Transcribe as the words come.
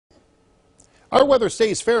Our weather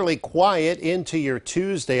stays fairly quiet into your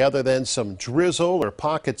Tuesday, other than some drizzle or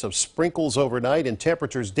pockets of sprinkles overnight and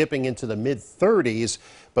temperatures dipping into the mid-30s.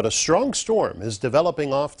 But a strong storm is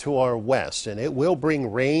developing off to our west, and it will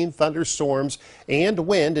bring rain, thunderstorms, and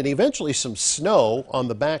wind, and eventually some snow on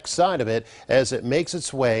the backside of it as it makes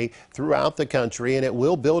its way throughout the country, and it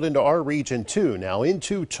will build into our region too. Now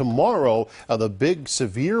into tomorrow, the big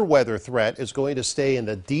severe weather threat is going to stay in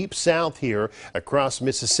the deep south here across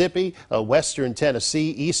Mississippi, western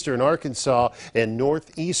Tennessee, eastern Arkansas, and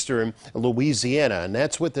northeastern Louisiana. And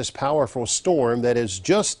that's with this powerful storm that is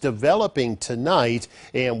just developing tonight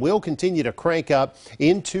and will continue to crank up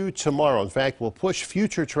into tomorrow. In fact, we'll push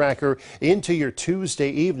Future Tracker into your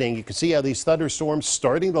Tuesday evening. You can see how these thunderstorms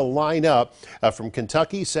starting to line up from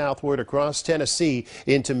Kentucky southward across Tennessee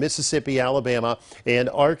into Mississippi, Alabama,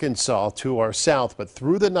 and Arkansas to our south. But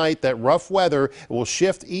through the night, that rough weather will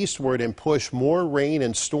shift eastward and push more rain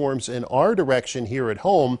and storms in our direction here at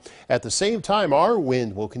home. At the same time, our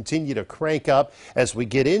wind will continue to crank up as we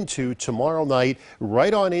get into tomorrow night,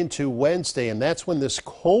 right on into Wednesday. And that's when this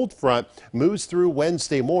cold front moves through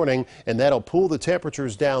Wednesday morning, and that'll pull the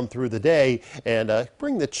temperatures down through the day and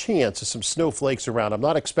bring the chance of some snowflakes around. I'm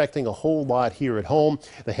not expecting a whole lot here at home.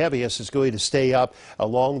 The heaviest is going to stay up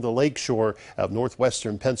along the lakeshore of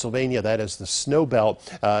northwestern Pennsylvania. That is the snow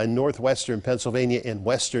belt in northwestern Pennsylvania and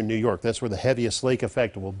western New York. That's where the heaviest lake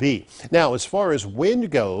effect will be. Now, as far as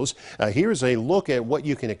wind goes, here's a look at what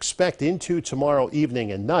you can expect into tomorrow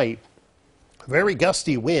evening and night. Very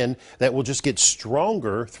gusty wind that will just get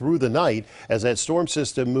stronger through the night as that storm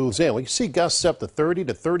system moves in. We can see gusts up to 30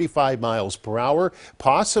 to 35 miles per hour,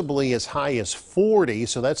 possibly as high as 40.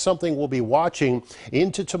 So that's something we'll be watching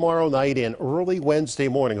into tomorrow night and early Wednesday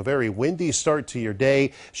morning. A very windy start to your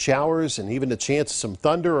day, showers and even a chance of some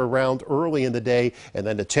thunder around early in the day. And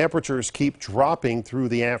then the temperatures keep dropping through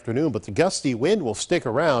the afternoon, but the gusty wind will stick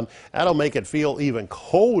around. That'll make it feel even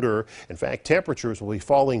colder. In fact, temperatures will be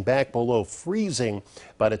falling back below freezing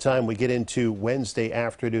by the time we get into Wednesday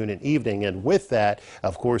afternoon and evening. And with that,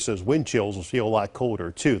 of course, those wind chills will feel a lot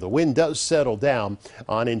colder too. The wind does settle down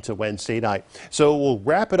on into Wednesday night. So we'll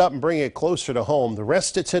wrap it up and bring it closer to home. The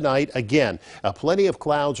rest of tonight, again, plenty of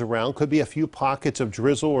clouds around. Could be a few pockets of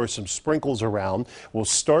drizzle or some sprinkles around. We'll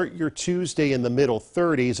start your Tuesday in the middle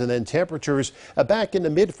 30s, and then temperatures back in the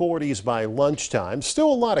mid 40s by lunchtime.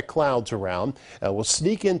 Still a lot of clouds around. We'll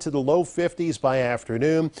sneak into the low 50s by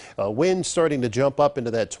afternoon. Wind starting to jump up into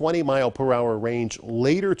that 20-mile-per-hour range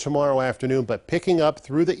later tomorrow afternoon, but picking up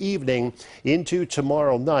through the evening into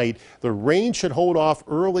tomorrow night. The rain should hold off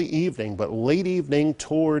early evening, but late evening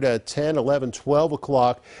toward 10, 11, 12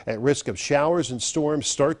 o'clock at risk of showers and storms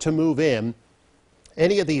start to move in.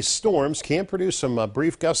 Any of these storms can produce some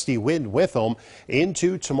brief gusty wind with them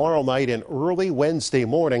into tomorrow night and early Wednesday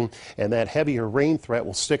morning, and that heavier rain threat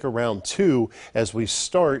will stick around too as we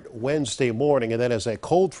start Wednesday morning. And then as that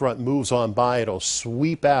cold front moves on by, it'll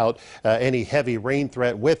sweep out any heavy rain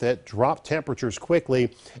threat with it, drop temperatures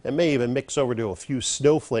quickly, and may even mix over to a few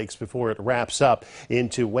snowflakes before it wraps up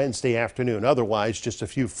into Wednesday afternoon. Otherwise, just a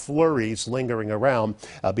few flurries lingering around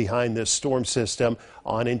behind this storm system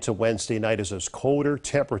on into Wednesday night as those colder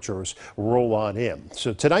temperatures roll on in.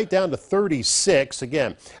 So tonight down to 36.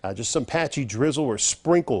 Again, just some patchy drizzle or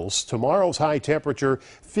sprinkles. Tomorrow's high temperature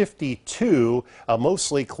 52. A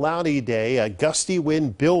mostly cloudy day. A gusty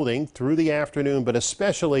wind building through the afternoon, but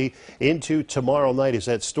especially into tomorrow night as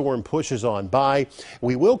that storm pushes on by.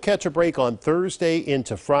 We will catch a break on Thursday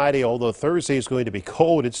into Friday, although Thursday is going to be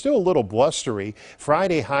cold. It's still a little blustery.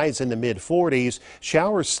 Friday highs in the mid 40s.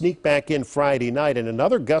 Showers sneak back in Friday night, and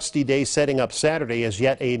another gusty day setting up Saturday as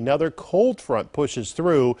yet another cold front pushes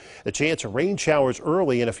through. The chance of rain showers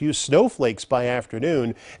early and a few snowflakes by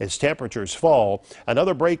afternoon as temperatures fall.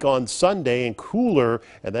 Another break on Sunday and cooler,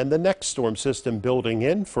 and then the next storm system building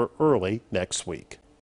in for early next week.